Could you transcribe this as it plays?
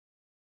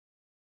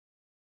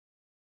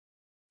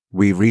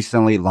We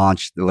recently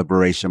launched the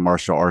Liberation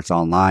Martial Arts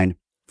Online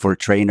for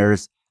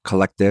trainers,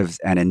 collectives,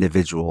 and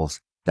individuals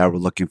that were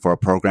looking for a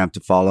program to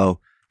follow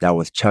that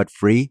was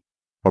chud-free,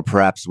 or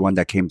perhaps one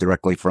that came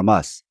directly from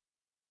us.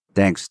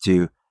 Thanks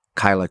to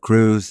Kyla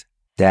Cruz,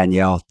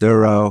 Danielle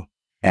Thuro,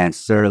 and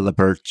Sir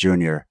Libert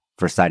Jr.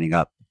 for signing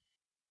up.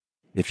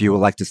 If you would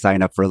like to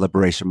sign up for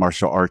Liberation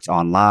Martial Arts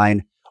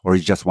Online, or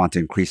you just want to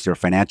increase your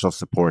financial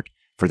support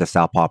for the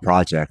Southpaw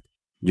Project,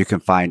 you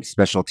can find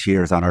special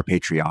tiers on our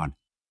Patreon.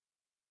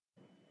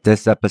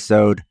 This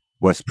episode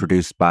was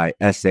produced by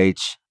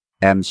SH,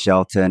 M.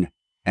 Shelton,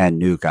 and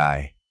New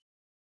Guy.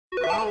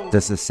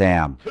 This is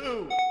Sam.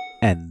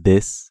 And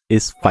this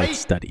is Fight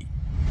Study.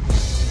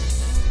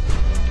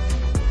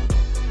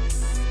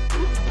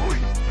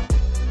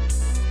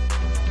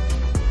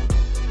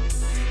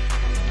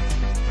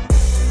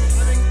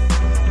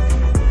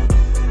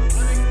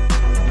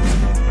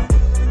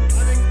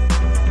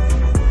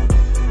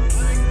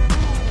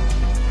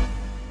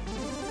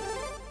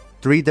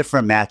 Three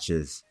different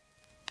matches,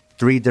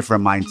 three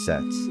different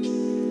mindsets.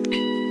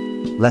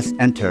 Let's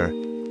enter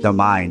the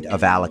mind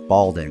of Alec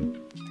Balding.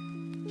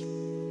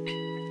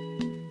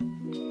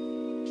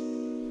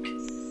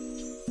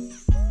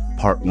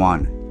 Part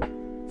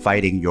 1.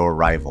 Fighting your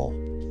rival.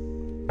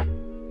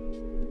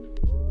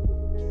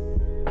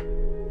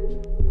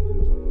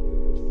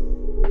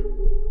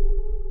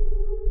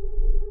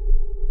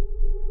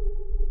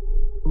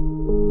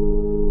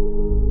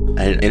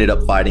 I ended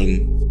up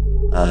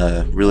fighting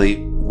a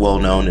really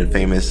well-known and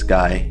famous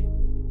guy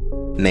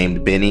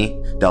named Benny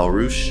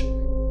Dell'Rouche,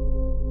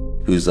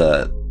 who's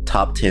a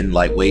top 10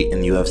 lightweight in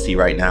UFC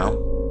right now.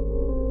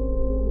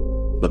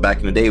 But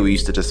back in the day, we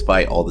used to just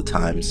fight all the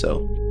time,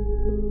 so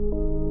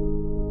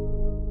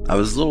I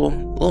was a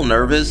little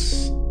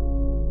nervous.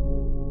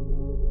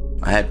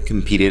 I had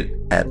competed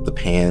at the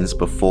Pans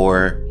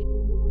before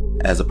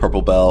as a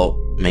purple belt,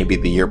 maybe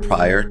the year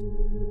prior,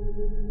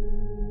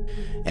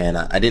 and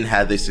I didn't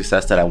have the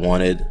success that I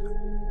wanted.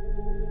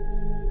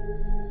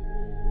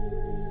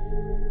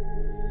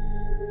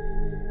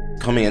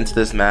 Coming into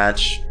this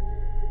match,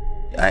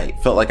 I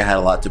felt like I had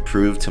a lot to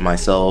prove to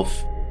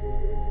myself.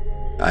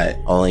 I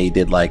only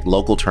did like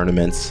local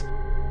tournaments.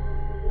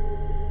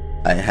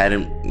 I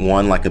hadn't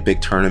won like a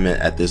big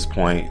tournament at this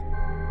point.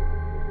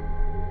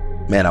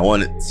 Man, I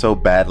wanted so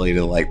badly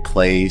to like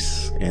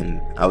place, and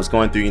I was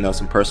going through,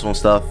 some personal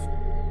stuff.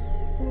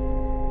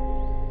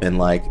 And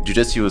like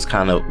jiu-jitsu was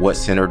kind of what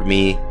centered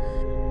me.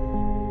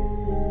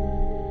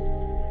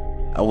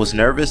 I was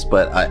nervous,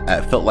 but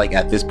I felt like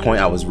at this point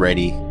I was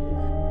ready.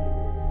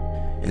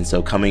 And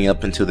so coming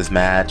up into this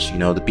match,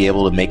 to be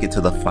able to make it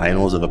to the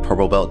finals of a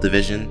purple belt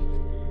division,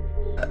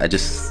 I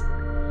just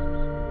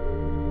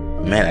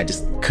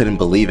couldn't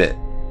believe it.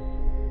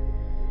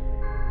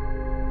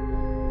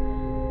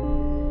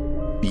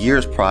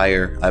 Years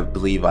prior, I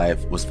believe I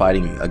was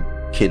fighting a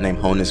kid named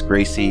Honus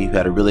Gracie who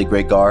had a really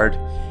great guard,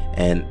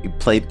 and he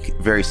played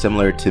very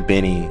similar to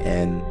Benny.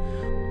 And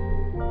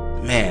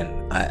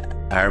man,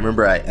 I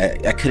remember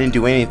I couldn't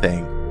do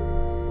anything.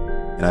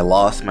 And I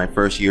lost my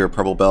first year of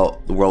purple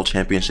belt, the World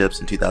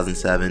Championships in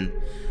 2007.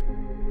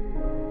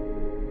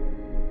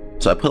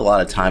 So I put a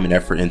lot of time and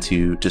effort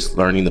into just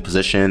learning the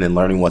position and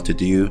learning what to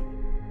do.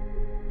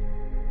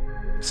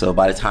 So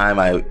by the time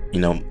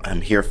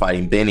I'm here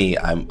fighting Benny,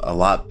 I'm a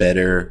lot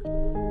better.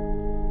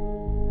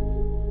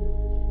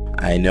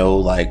 I know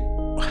like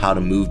how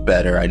to move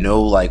better. I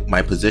know like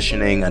my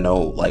positioning. I know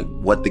like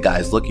what the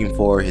guy's looking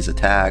for, his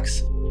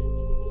attacks.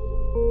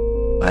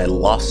 I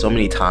lost so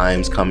many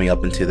times coming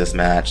up into this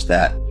match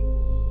that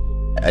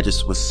I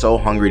just was so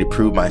hungry to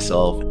prove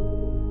myself.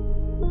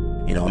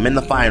 I'm in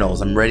the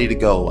finals. I'm ready to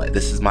go.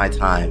 This is my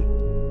time.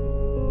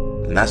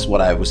 And that's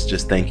what I was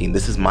just thinking.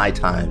 This is my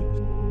time.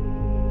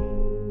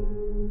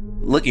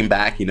 Looking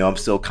back, I'm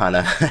still kind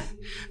of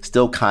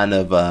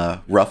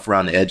rough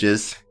around the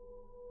edges.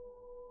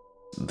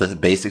 The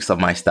basics of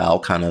my style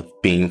kind of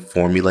being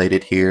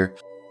formulated here.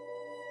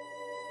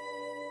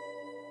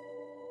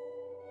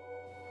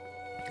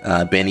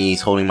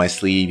 Benny's holding my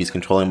sleeve. He's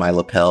controlling my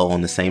lapel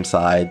on the same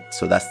side.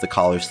 So that's the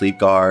collar sleeve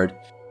guard.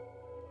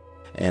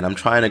 And I'm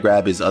trying to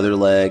grab his other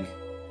leg.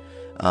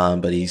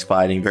 But he's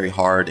fighting very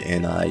hard.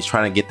 And he's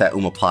trying to get that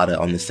omoplata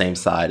on the same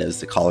side as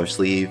the collar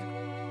sleeve.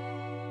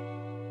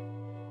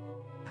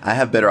 I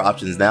have better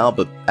options now.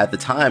 But at the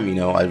time,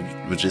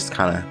 I would just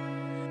kind of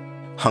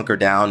hunker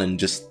down and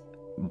just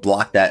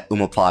block that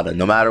omoplata.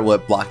 No matter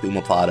what, block the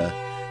omoplata.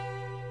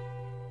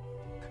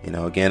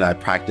 Again, I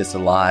practiced a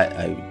lot.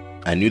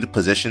 I knew the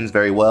positions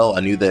very well.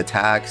 I knew the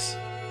attacks.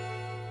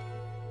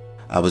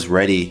 I was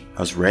ready. I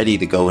was ready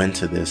to go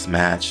into this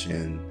match,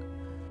 and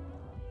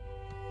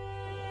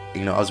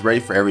I was ready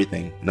for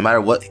everything. No matter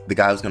what the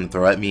guy was going to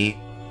throw at me,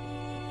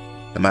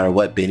 no matter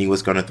what Benny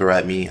was going to throw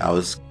at me, I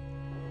was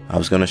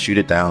going to shoot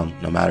it down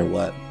no matter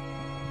what.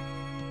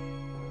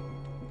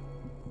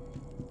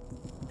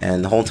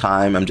 And the whole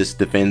time I'm just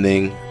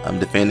defending. I'm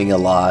defending a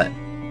lot.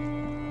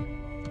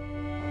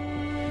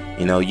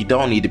 You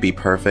don't need to be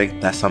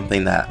perfect. That's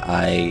something that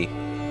I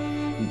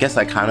guess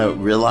I kind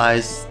of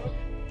realized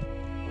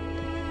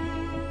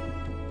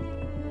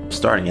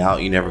starting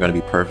out, you're never going to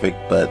be perfect,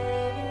 but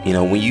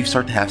when you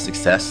start to have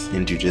success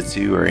in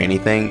jiu-jitsu or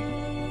anything,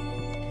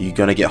 you're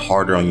going to get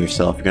harder on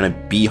yourself. You're going to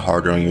be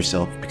harder on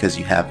yourself because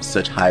you have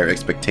such higher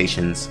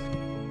expectations.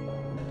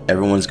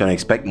 Everyone's going to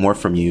expect more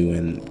from you,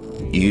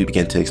 and you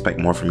begin to expect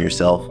more from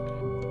yourself.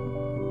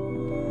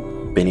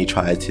 Benny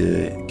tried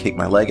to kick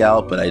my leg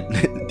out, but I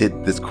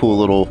did this cool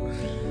little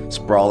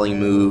sprawling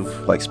move,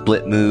 like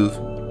split move.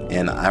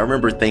 And I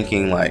remember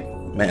thinking like,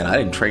 man, I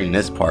didn't train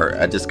this part.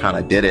 I just kind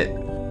of did it.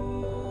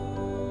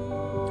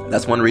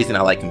 That's one reason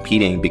I like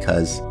competing,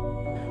 because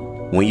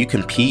when you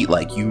compete,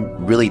 like, you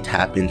really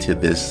tap into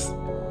this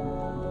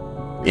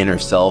inner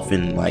self,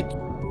 and like,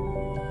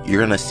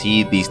 you're going to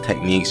see these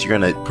techniques, you're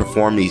going to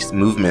perform these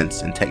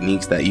movements and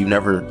techniques that you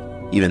never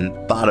even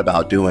thought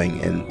about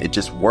doing, and it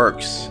just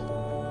works.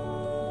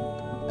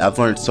 I've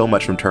learned so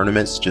much from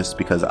tournaments just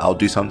because I'll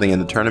do something in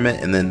the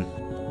tournament and then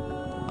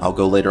I'll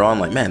go later on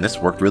like, man, this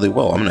worked really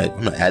well. I'm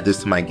gonna add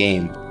this to my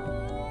game.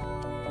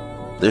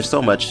 There's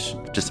so much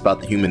just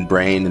about the human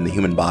brain and the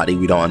human body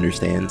we don't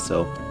understand,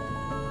 so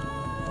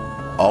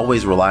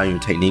always rely on your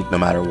technique no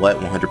matter what,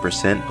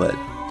 100%, but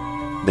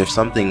there's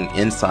something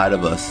inside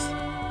of us,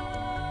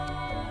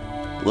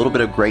 a little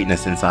bit of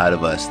greatness inside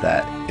of us,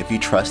 that if you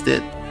trust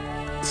it,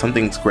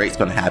 something great's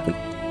gonna happen.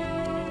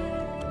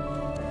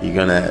 You're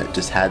gonna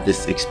just have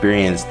this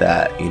experience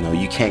that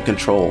you can't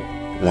control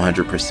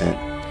 100%,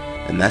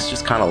 and that's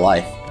just kind of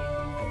life.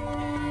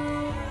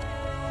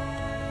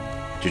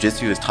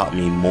 Jiu-jitsu has taught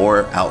me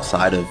more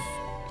outside of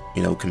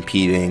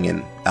competing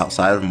and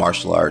outside of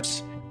martial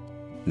arts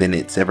than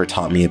it's ever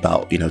taught me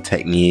about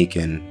technique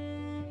and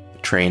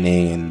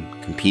training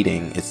and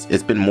competing.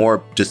 It's been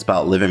more just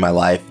about living my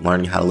life,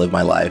 learning how to live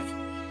my life.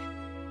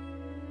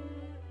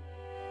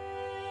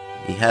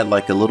 He had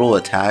like a little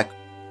attack,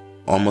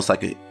 almost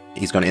like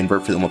he's going to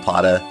invert for the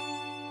omoplata.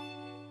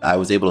 I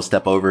was able to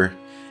step over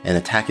and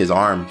attack his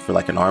arm for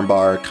like an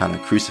armbar kind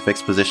of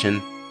crucifix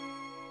position.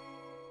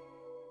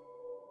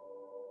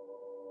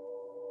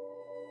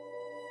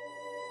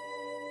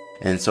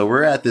 And so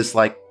we're at this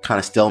like kind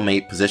of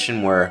stalemate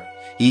position where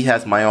he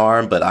has my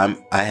arm, but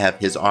I have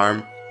his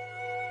arm.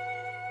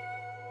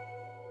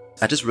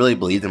 I just really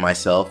believed in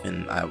myself,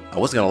 and I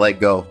wasn't going to let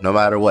go no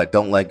matter what.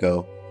 Don't let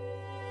go.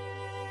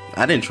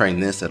 I didn't train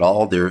this at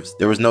all. There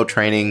was no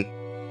training.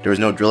 There was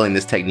no drilling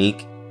this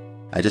technique.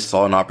 I just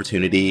saw an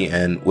opportunity,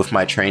 and with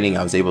my training,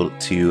 I was able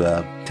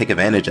to take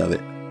advantage of it.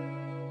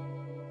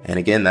 And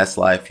again, that's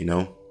life,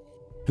 You're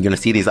going to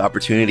see these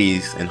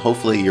opportunities, and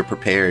hopefully you're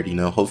prepared,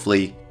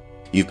 Hopefully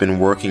you've been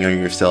working on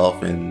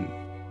yourself and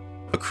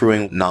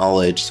accruing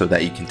knowledge so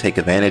that you can take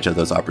advantage of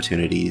those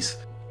opportunities.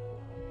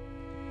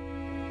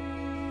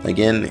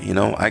 Again,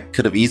 I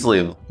could have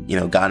easily,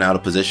 gotten out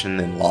of position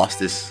and lost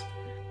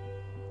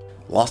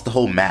the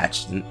whole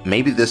match. And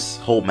maybe this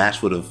whole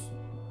match would have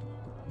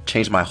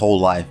changed my whole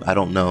life. I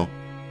don't know.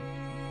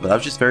 But I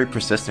was just very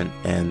persistent,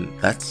 and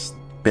that's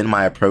been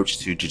my approach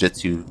to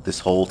jiu-jitsu this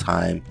whole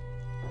time.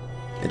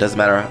 It doesn't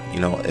matter,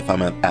 if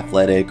I'm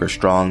athletic or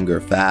strong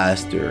or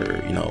fast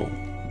or,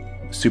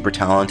 super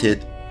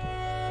talented.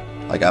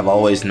 Like, I've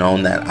always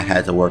known that I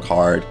had to work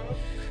hard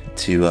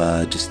to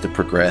just to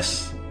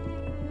progress.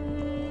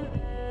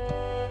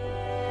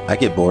 I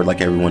get bored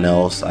like everyone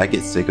else. I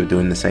get sick of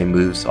doing the same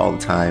moves all the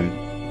time.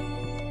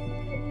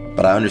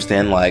 But I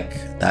understand,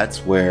 like, that's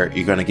where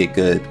you're gonna get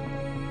good.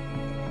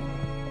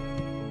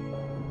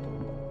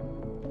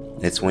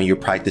 It's when you're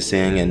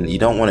practicing and you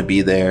don't want to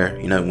be there.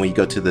 When you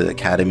go to the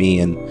academy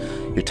and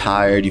you're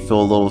tired, you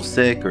feel a little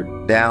sick or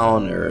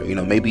down, or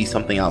maybe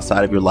something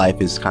outside of your life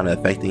is kind of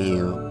affecting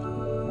you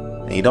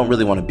and you don't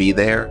really want to be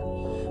there.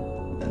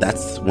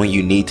 That's when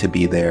you need to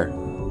be there.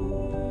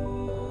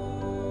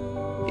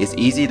 It's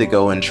easy to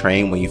go and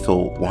train when you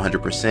feel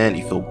 100%,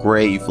 you feel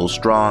great, you feel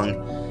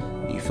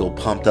strong, you feel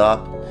pumped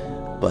up.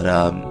 But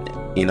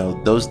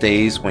those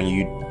days when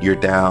you're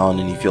down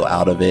and you feel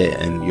out of it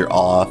and you're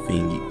off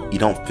and you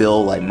don't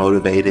feel like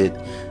motivated,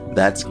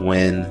 that's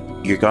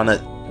when you're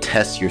gonna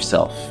test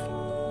yourself.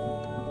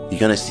 You're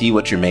gonna see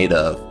what you're made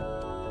of,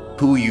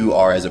 who you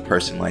are as a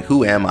person. Like,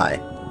 who am I?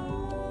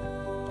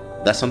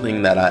 That's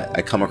something that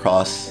I come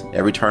across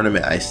every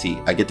tournament I see.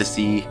 I get to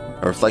see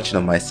a reflection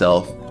of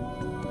myself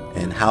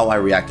and how I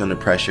react under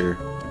pressure.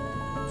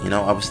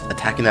 I was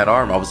attacking that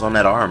arm. I was on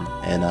that arm,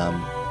 and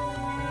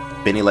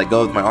Benny let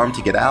go of my arm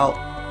to get out.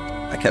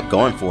 I kept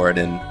going for it,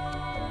 and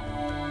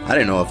I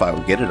didn't know if I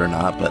would get it or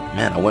not, but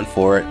man, I went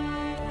for it.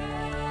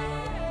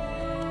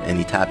 And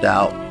he tapped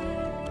out.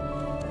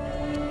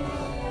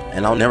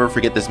 And I'll never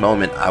forget this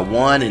moment. I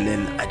won, and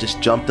then I just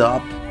jumped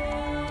up.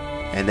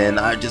 And then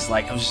I was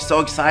just so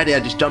excited. I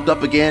just jumped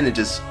up again and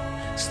just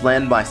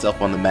slammed myself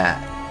on the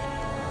mat.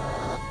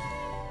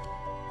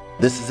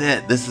 This is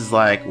it. This is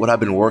like what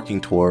I've been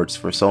working towards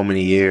for so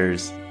many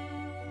years.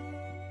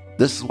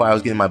 This is why I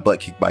was getting my butt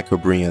kicked by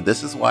Cobrinha.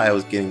 This is why I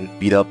was getting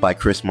beat up by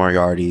Chris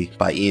Moriarty,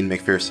 by Ian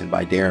McPherson,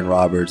 by Darren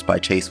Roberts, by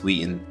Chase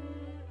Wheaton.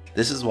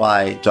 This is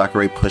why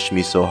Jacare pushed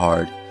me so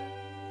hard.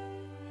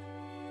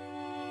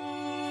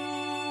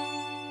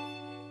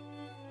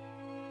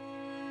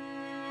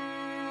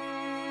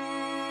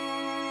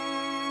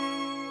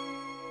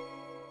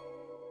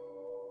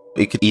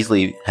 it could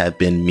easily have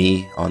been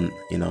me on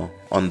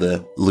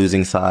the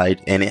losing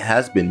side, and it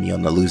has been me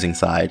on the losing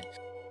side.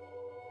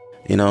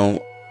 I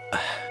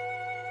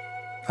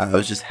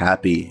was just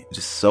happy,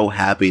 just so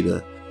happy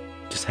to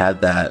just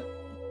have that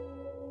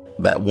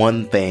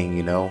one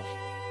thing,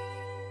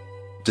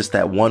 just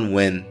that one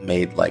win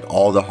made like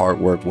all the hard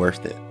work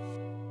worth it.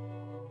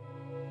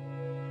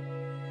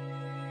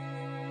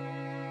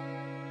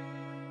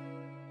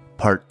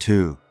 Part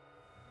 2.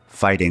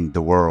 Fighting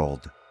the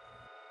World.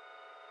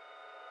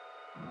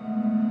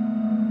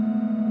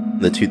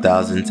 The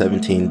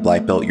 2017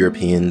 Black Belt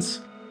Europeans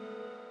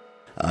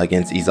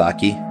against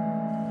Izaki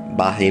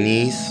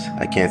Bahinis.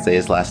 I can't say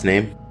his last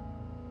name.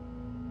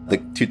 The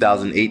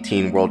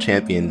 2018 World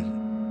Champion.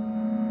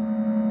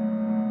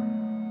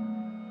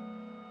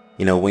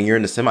 When you're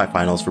in the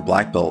semifinals for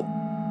Black Belt,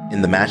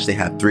 in the match they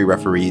have 3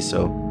 referees,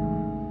 so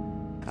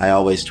I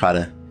always try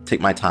to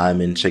take my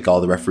time and shake all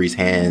the referees'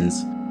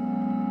 hands.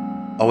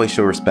 Always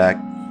show respect.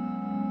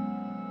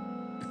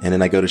 And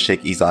then I go to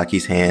shake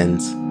Izaki's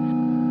hands.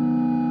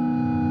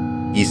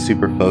 He's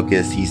super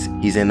focused.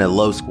 He's in a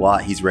low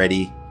squat. He's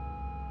ready.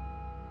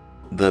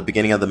 The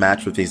beginning of the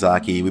match with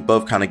Izaki, we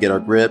both kind of get our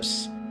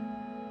grips.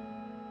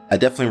 I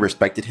definitely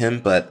respected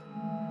him, but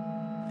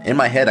in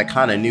my head, I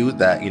kind of knew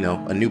that,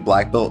 a new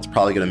black belt's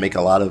probably going to make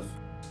a lot of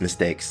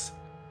mistakes.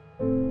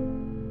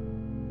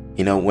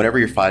 Whenever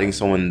you're fighting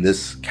someone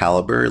this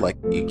caliber, like,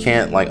 you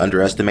can't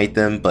underestimate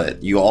them,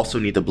 but you also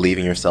need to believe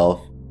in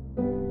yourself.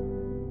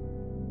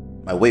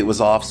 My weight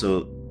was off,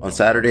 so on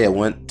Saturday I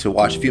went to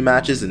watch a few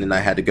matches, and then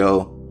I had to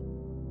go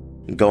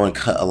and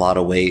cut a lot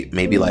of weight,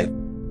 maybe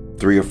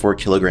 3 or 4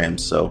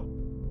 kilograms. So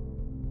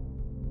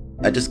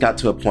I just got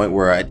to a point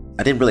where I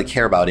didn't really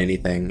care about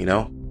anything,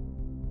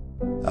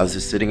 I was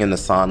just sitting in the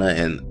sauna,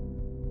 and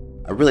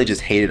I really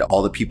just hated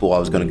all the people I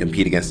was going to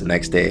compete against the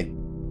next day.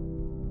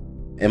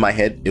 In my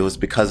head, it was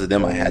because of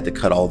them I had to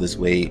cut all this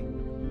weight.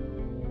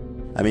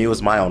 I mean, it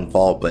was my own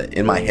fault, but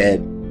in my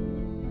head,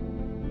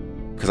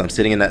 because I'm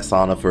sitting in that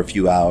sauna for a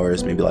few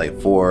hours, maybe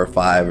 4 or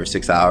 5 or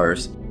 6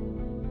 hours,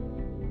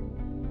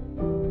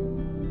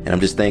 and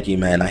I'm just thinking,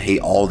 man, I hate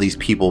all these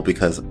people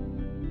because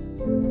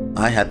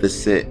I had to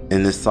sit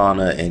in this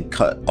sauna and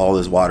cut all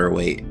this water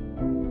weight.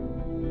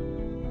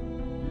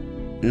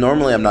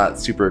 Normally, I'm not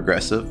super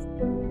aggressive,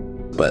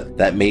 but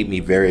that made me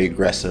very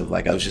aggressive.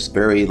 I was just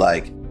very,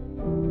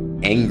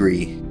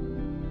 angry.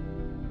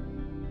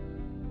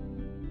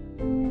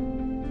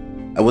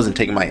 I wasn't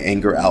taking my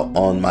anger out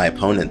on my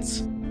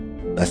opponents.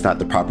 That's not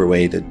the proper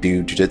way to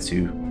do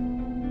jiu-jitsu.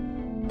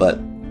 But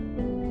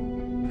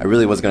I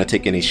really wasn't going to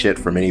take any shit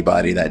from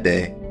anybody that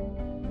day.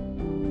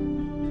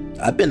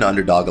 I've been the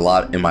underdog a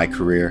lot in my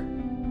career.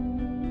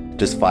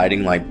 Just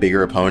fighting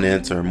bigger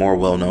opponents or more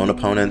well-known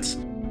opponents.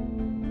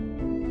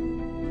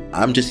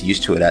 I'm just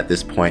used to it at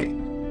this point.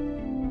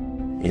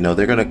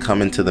 They're going to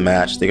come into the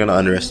match. They're going to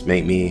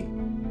underestimate me.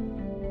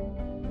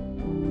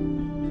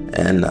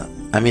 And,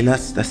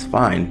 that's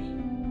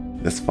fine.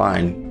 That's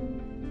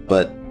fine.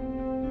 But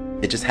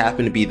it just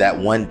happened to be that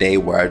one day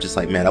where I was just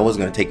man, I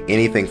wasn't going to take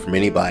anything from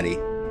anybody.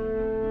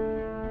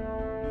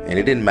 And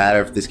it didn't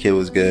matter if this kid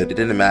was good. It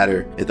didn't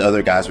matter if the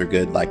other guys were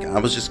good. I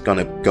was just going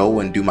to go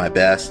and do my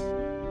best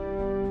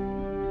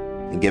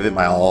and give it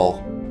my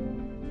all.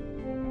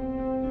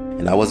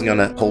 And I wasn't going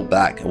to hold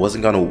back. I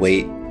wasn't going to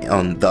wait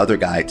on the other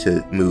guy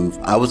to move.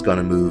 I was going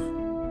to move.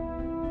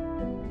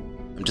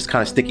 I'm just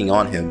kind of sticking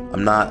on him.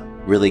 I'm not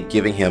really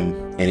giving him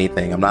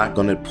anything. I'm not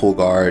going to pull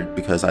guard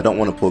because I don't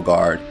want to pull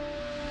guard.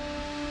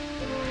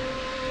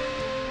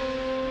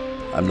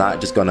 I'm not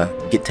just going to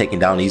get taken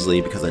down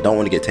easily because I don't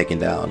want to get taken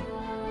down.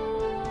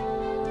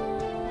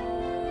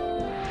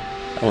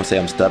 I don't want to say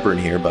I'm stubborn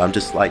here, but I'm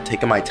just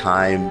taking my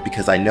time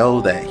because I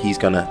know that he's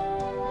going to,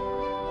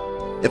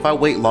 if I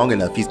wait long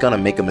enough, he's going to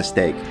make a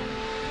mistake.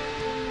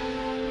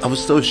 I was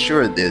so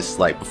sure of this,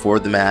 before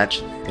the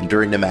match and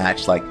during the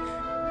match, if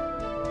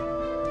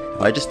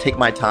I just take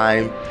my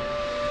time,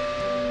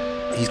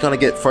 he's going to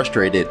get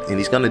frustrated and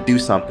he's going to do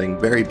something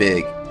very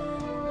big.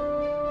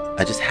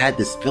 I just had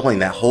this feeling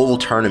that whole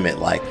tournament,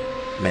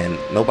 man,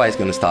 nobody's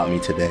going to stop me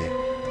today.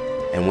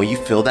 And when you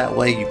feel that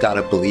way, you got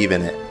to believe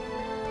in it.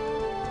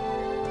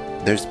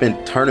 There's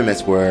been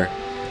tournaments where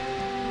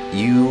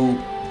you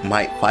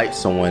might fight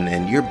someone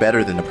and you're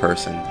better than the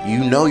person.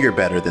 You're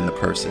better than the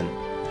person.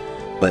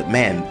 But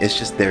man, it's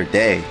just their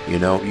day,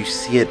 You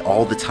see it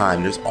all the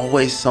time. There's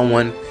always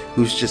someone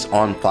who's just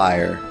on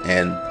fire.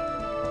 And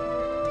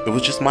it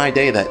was just my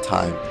day that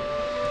time.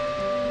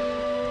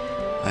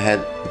 I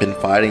had been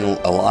fighting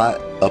a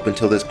lot up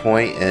until this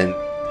point, and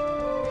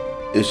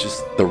it was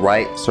just the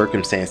right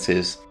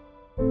circumstances.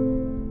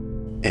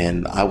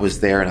 And I was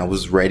there and I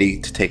was ready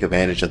to take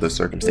advantage of those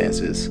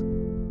circumstances.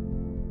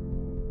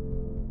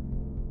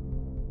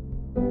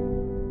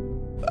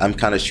 I'm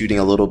kind of shooting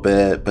a little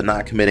bit, but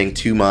not committing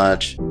too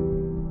much.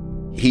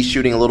 He's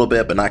shooting a little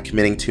bit, but not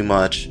committing too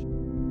much.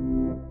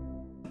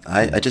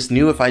 I just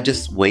knew if I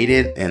just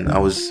waited and I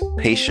was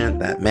patient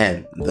that,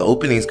 man, the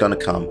opening's gonna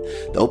come.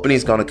 The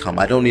opening's gonna come.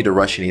 I don't need to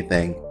rush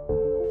anything.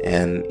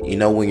 And you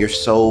know, when you're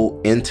so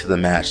into the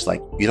match,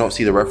 like you don't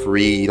see the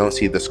referee, you don't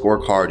see the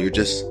scorecard, you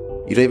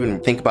don't even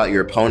think about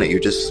your opponent. You're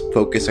just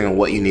focusing on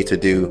what you need to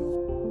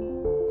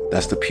do.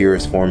 That's the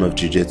purest form of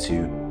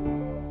jiu-jitsu.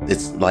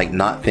 It's like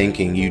not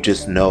thinking, you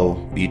just know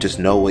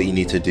what you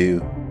need to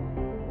do.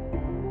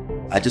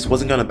 I just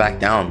wasn't going to back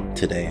down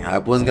today. I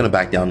wasn't going to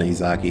back down to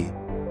Izaki.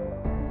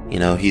 You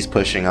know, he's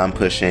pushing, I'm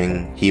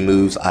pushing, he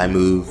moves, I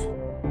move.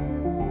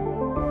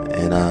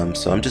 And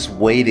so I'm just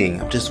waiting.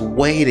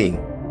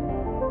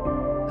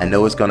 I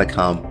know it's gonna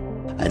come.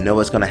 I know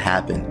it's gonna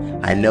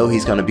happen. I know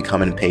he's gonna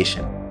become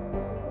impatient.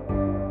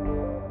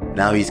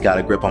 Now he's got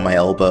a grip on my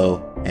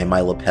elbow and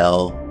my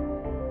lapel.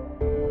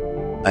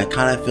 I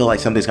kind of feel like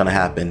something's gonna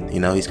happen. You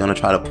know, he's gonna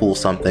try to pull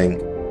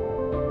something.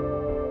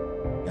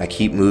 I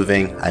keep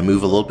moving. I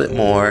move a little bit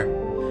more.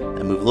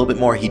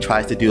 He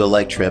tries to do a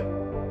leg trip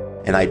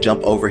and I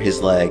jump over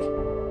his leg.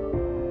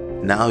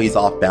 Now he's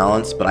off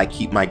balance, but I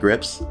keep my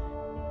grips.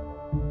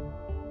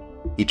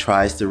 He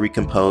tries to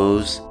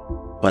recompose,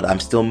 but I'm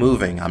still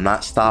moving. I'm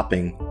not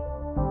stopping.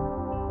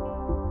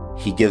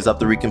 He gives up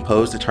the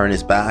recompose to turn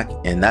his back,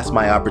 and that's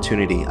my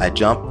opportunity. I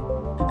jump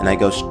and I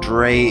go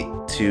straight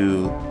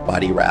to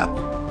body wrap.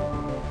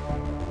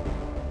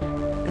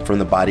 And from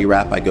the body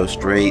wrap, I go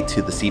straight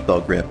to the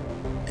seatbelt grip.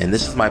 And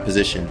this is my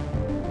position.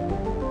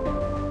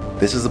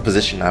 This is a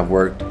position I've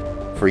worked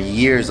for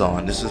years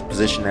on. This is a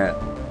position that,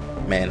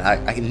 man,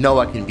 I know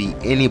I can beat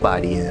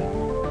anybody in.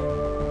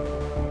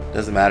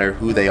 Doesn't matter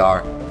who they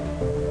are.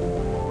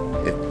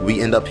 If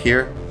we end up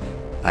here,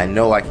 I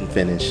know I can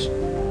finish.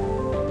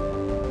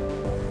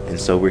 And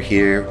so we're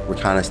here. We're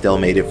kind of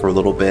stalemated for a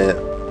little bit.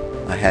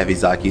 I have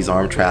Izaki's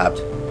arm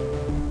trapped.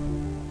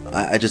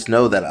 I just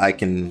know that I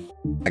can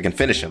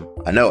finish him.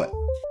 I know it.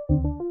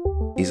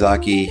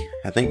 Izaki,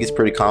 I think he's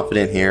pretty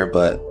confident here,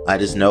 but I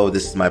just know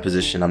this is my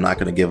position. I'm not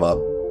going to give up.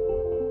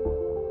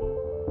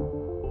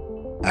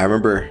 I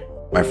remember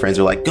my friends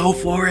were like, go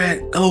for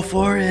it.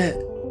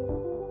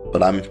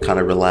 But I'm kind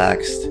of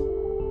relaxed.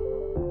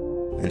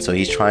 And so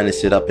he's trying to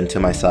sit up into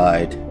my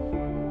side.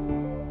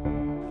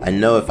 I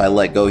know if I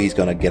let go, he's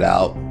going to get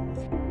out.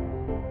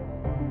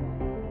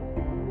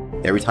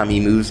 Every time he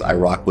moves, I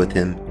rock with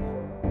him.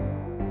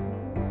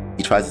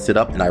 He tries to sit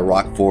up and I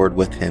rock forward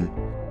with him.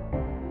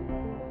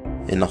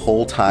 And the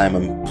whole time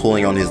I'm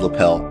pulling on his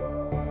lapel.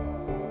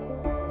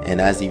 And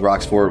as he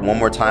rocks forward one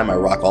more time, I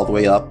rock all the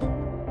way up.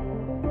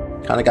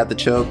 Kind of got the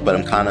choke, but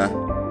I'm kind of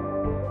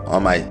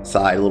on my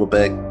side a little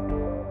bit.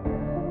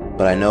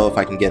 But I know if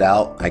I can get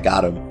out, I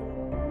got him.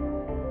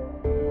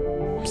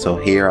 So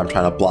here I'm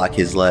trying to block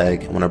his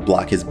leg. I want to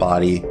block his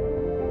body.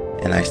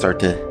 And I start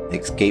to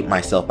escape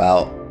myself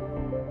out.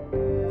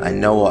 I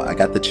know I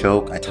got the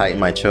choke. I tighten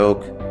my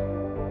choke.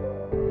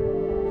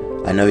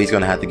 I know he's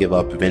going to have to give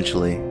up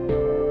eventually.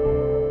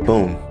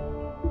 Boom.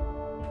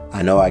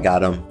 I know I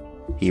got him.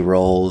 He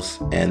rolls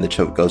and the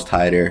choke goes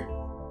tighter.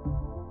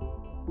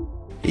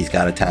 He's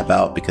got to tap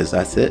out because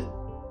that's it.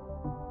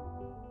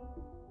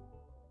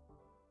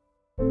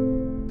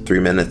 3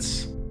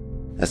 minutes.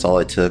 That's all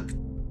it took.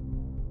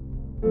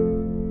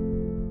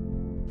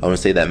 I wouldn't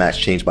say that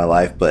match changed my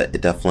life, but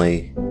it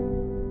definitely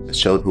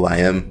showed who I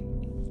am.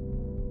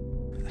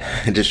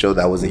 It just showed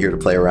that I wasn't here to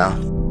play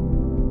around.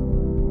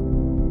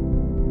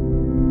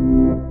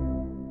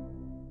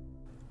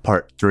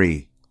 Part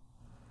 3.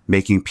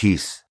 Making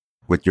peace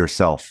with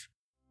yourself.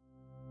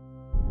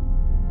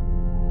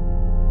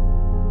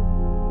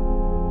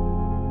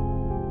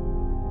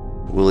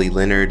 Willie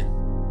Leonard,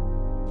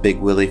 Big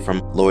Willie from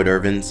Lloyd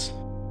Irvin's,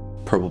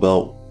 purple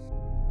belt.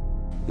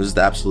 This is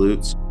the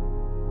absolutes.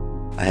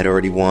 I had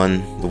already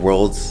won the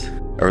Worlds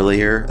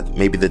earlier,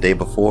 maybe the day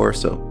before,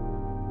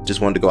 so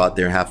just wanted to go out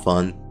there and have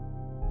fun.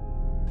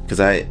 Because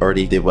I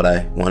already did what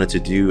I wanted to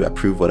do. I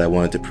proved what I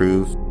wanted to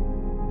prove.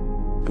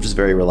 I'm just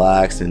very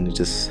relaxed and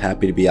just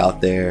happy to be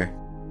out there.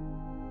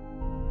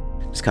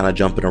 Just kind of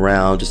jumping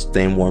around, just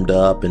staying warmed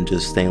up and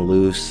just staying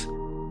loose.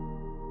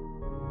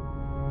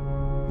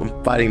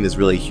 I'm fighting this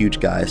really huge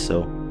guy,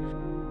 so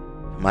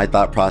my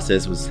thought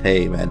process was,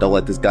 hey man, don't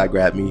let this guy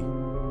grab me.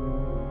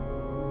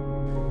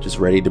 Just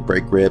ready to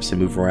break grips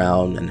and move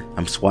around, and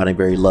I'm squatting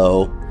very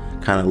low,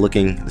 kind of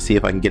looking to see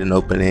if I can get an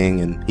opening,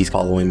 and he's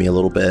following me a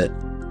little bit.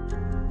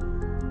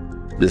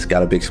 Just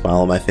got a big smile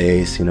on my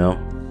face, you know.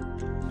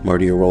 I'm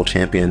already a world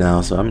champion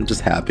now, so I'm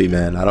just happy,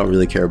 man. I don't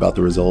really care about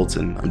the results,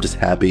 and I'm just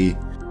happy.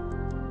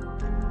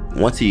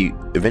 Once he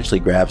eventually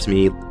grabs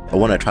me, I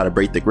want to try to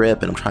break the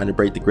grip, and I'm trying to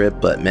break the grip,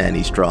 but man,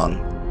 he's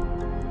strong.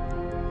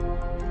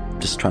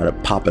 Just try to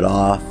pop it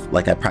off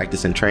like I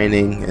practice in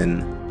training,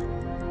 and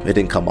it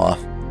didn't come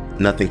off.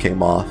 Nothing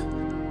came off.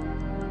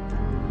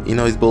 You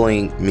know, he's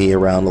bullying me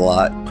around a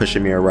lot,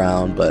 pushing me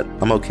around, but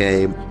I'm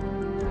okay.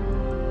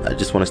 I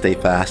just want to stay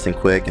fast and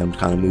quick, and I'm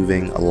kind of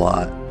moving a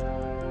lot.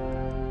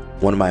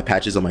 One of my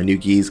patches on my new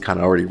gis kind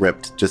of already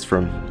ripped just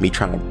from me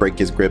trying to break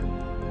his grip.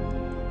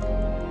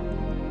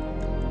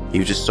 He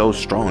was just so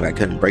strong, I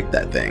couldn't break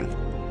that thing.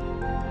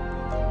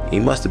 He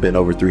must have been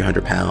over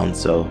 300 pounds,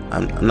 so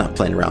I'm not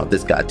playing around with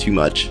this guy too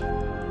much.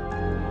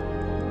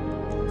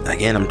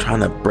 again, I'm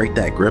trying to break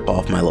that grip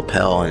off my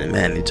lapel, and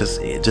man, it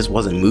just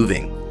wasn't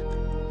moving.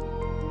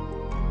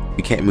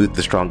 You can't move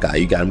the strong guy,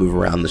 you gotta move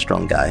around the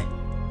strong guy.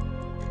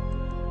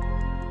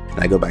 And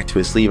I go back to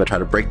his sleeve, I try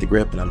to break the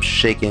grip, and I'm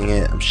shaking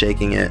it,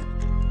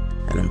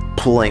 and I'm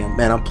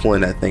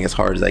pulling that thing as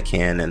hard as I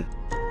can. And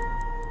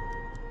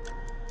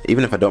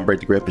even if I don't break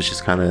the grip, it's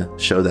just kind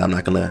of show that I'm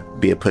not gonna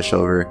be a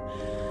pushover.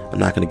 I'm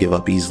not gonna give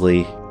up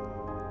easily.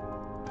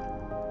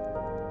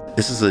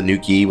 This is a new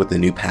gi with a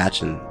new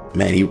patch, and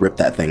man, he ripped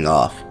that thing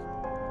off.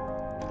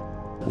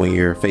 When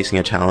you're facing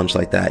a challenge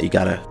like that, you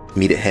gotta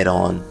meet it head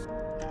on.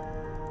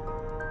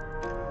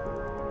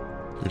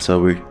 And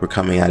so we're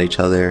coming at each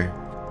other.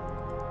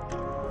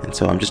 And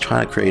so I'm just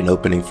trying to create an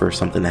opening for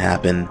something to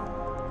happen.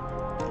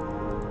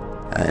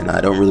 And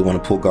I don't really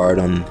want to pull guard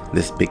on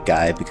this big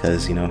guy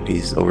because,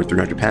 he's over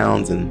 300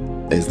 pounds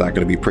and it's not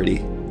going to be pretty.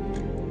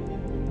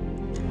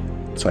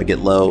 So I get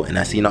low and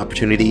I see an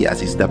opportunity as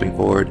he's stepping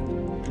forward.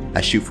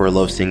 I shoot for a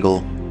low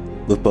single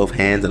with both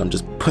hands and I'm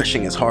just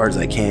pushing as hard as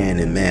I can.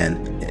 And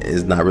man,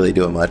 it's not really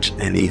doing much.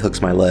 And he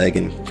hooks my leg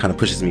and kind of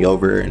pushes me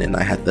over, and then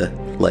I had to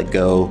let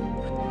go.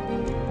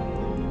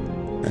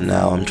 And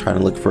now I'm trying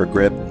to look for a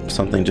grip,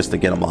 something just to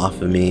get him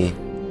off of me.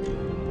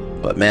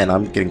 But man,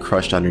 I'm getting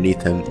crushed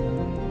underneath him.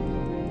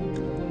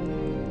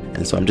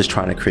 And so I'm just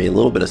trying to create a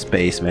little bit of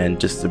space, man,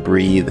 just to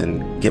breathe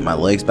and get my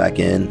legs back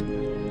in.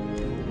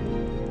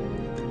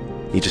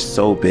 He's just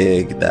so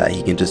big that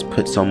he can just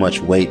put so much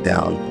weight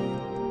down.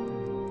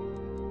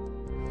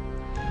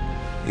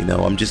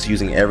 I'm just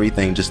using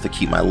everything just to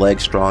keep my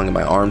legs strong and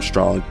my arms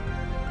strong.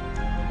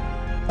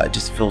 I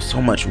just feel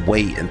so much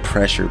weight and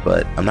pressure,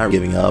 but I'm not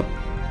giving up.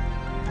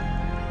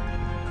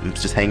 I'm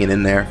just hanging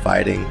in there,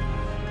 fighting.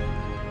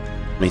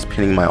 And he's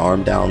pinning my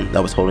arm down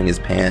that was holding his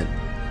pant.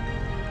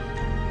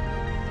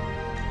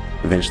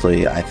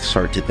 Eventually, I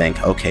start to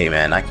think, okay,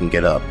 man, I can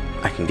get up.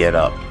 I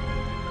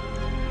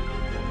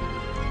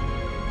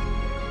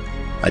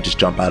just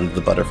jump out of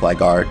the butterfly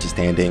guard to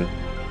standing.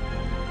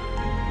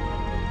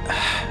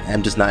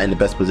 I'm just not in the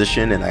best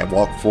position, and I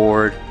walk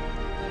forward.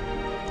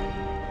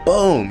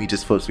 Boom! He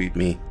just foot sweeped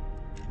me.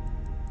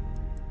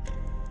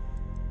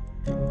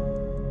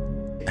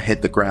 I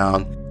hit the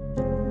ground,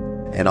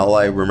 and all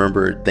I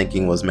remember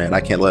thinking was, man,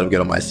 I can't let him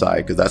get on my side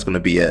because that's going to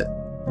be it.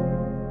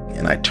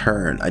 And I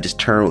just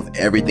turn with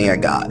everything I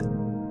got.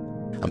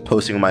 I'm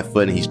posting on my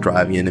foot and he's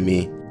driving into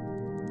me.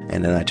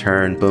 And then I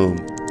turn,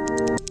 boom.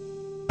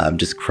 I'm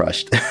just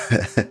crushed.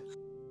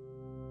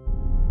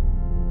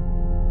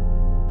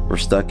 We're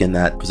stuck in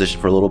that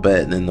position for a little bit,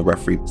 and then the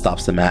referee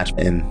stops the match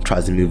and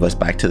tries to move us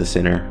back to the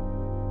center.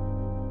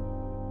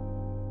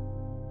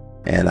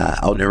 And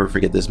I'll never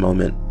forget this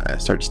moment. I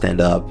start to stand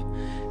up,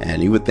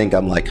 and you would think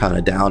I'm like kind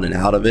of down and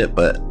out of it,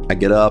 but I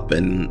get up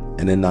and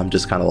then I'm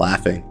just kind of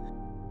laughing.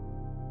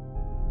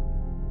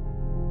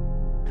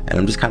 And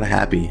I'm just kind of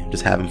happy,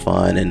 just having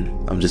fun, and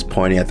I'm just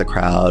pointing at the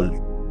crowd,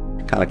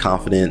 kind of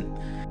confident.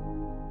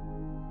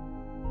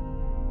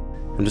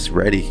 I'm just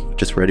ready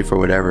for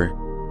whatever.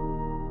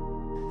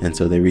 And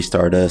so they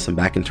restart us. I'm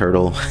back in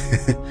turtle.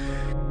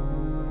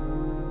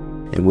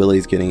 And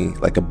Willie's getting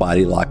like a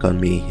body lock on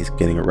me. He's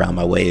getting around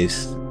my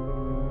waist.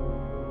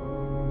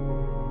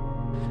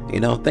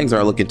 Things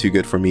aren't looking too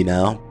good for me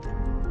now.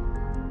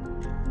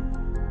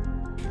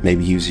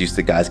 Maybe he was used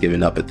to guys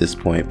giving up at this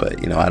point,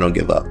 but I don't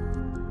give up.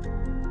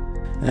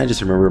 And I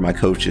just remember my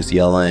coach just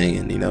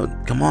yelling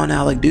and, come on,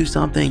 Alec, do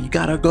something. You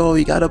gotta go.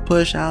 You gotta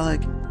push,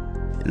 Alec.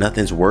 And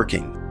nothing's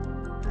working.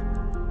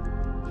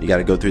 You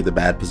gotta go through the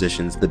bad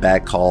positions, the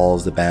bad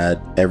calls, the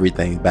bad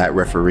everything, bad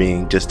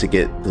refereeing just to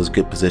get those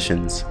good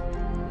positions.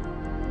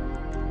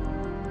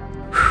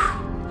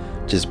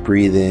 Just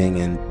breathing,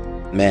 and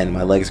man,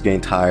 my legs are getting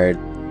tired.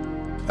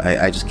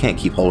 I just can't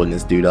keep holding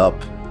this dude up.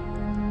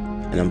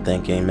 And I'm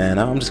thinking, man,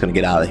 I'm just gonna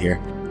get out of here.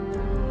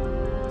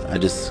 I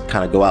just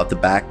kind of go out the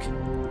back,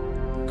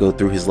 go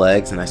through his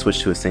legs, and I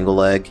switch to a single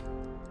leg.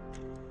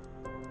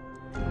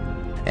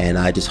 And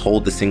I just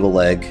hold the single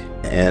leg,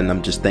 and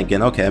I'm just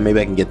thinking, okay, maybe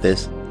I can get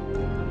this.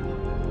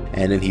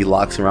 And then he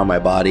locks around my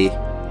body,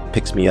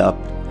 picks me up.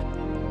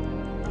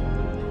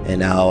 And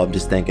now I'm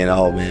just thinking,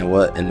 oh man,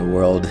 what in the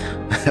world?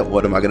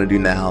 What am I gonna do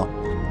now?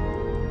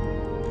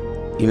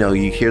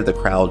 You hear the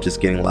crowd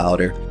just getting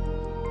louder.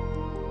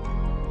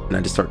 And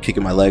I just start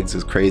kicking my legs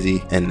as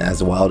crazy and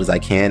as wild as I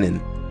can.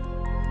 And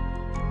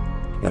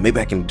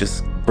maybe I can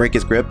just break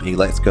his grip, and he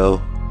lets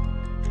go.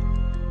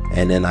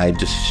 And then I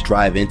just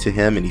drive into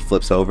him and he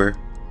flips over.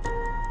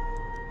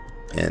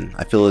 And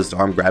I feel his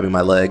arm grabbing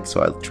my leg,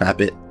 so I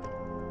trap it.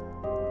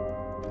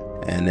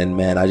 And then,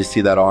 man, I just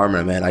see that arm,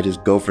 and man, I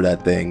just go for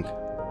that thing.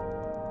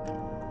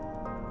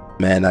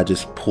 Man, I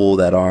just pull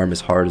that arm as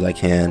hard as I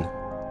can.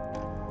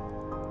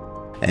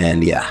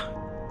 And yeah.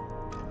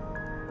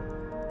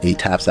 He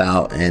taps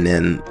out, and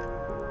then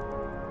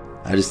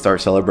I just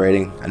start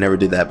celebrating. I never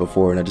did that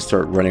before, and I just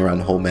start running around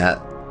the whole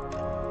mat.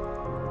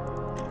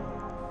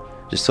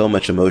 Just so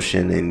much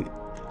emotion, and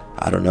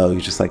I don't know,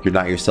 you're just like, you're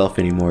not yourself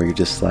anymore. You're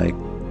just like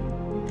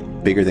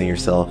bigger than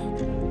yourself.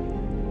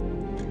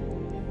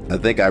 I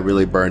think I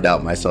really burned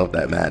out myself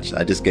that match.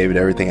 I just gave it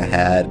everything I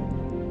had.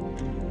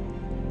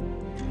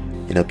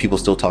 You know, people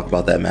still talk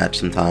about that match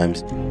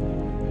sometimes.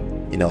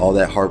 You know, all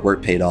that hard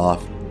work paid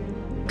off.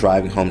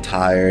 Driving home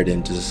tired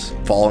and just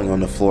falling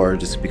on the floor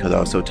just because I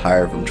was so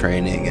tired from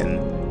training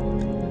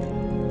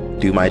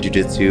and do my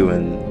jiu-jitsu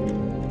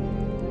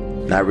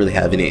and not really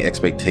have any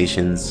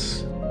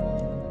expectations.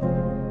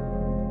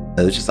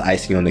 It was just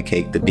icing on the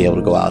cake to be able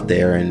to go out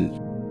there and,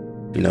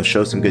 you know,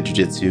 show some good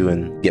jiu-jitsu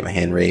and get my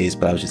hand raised,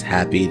 but I was just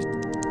happy.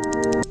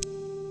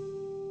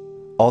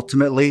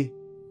 Ultimately,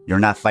 you're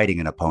not fighting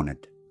an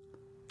opponent.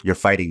 You're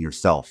fighting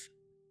yourself.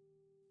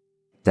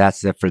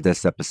 That's it for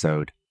this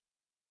episode.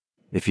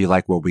 If you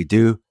like what we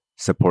do,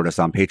 support us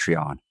on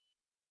Patreon.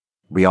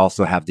 We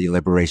also have the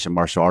Liberation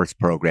Martial Arts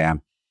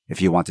program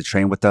if you want to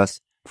train with us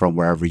from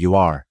wherever you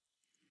are.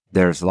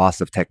 There's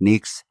lots of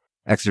techniques,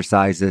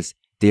 exercises,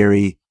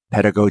 theory,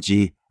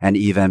 pedagogy, and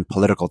even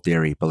political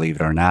theory, believe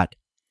it or not.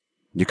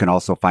 You can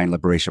also find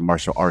Liberation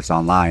Martial Arts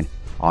online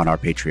on our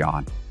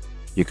Patreon.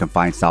 You can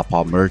find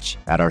Southpaw merch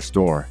at our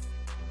store.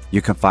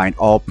 You can find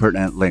all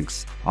pertinent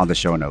links on the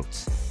show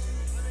notes.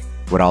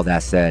 With all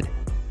that said,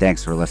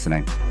 thanks for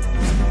listening.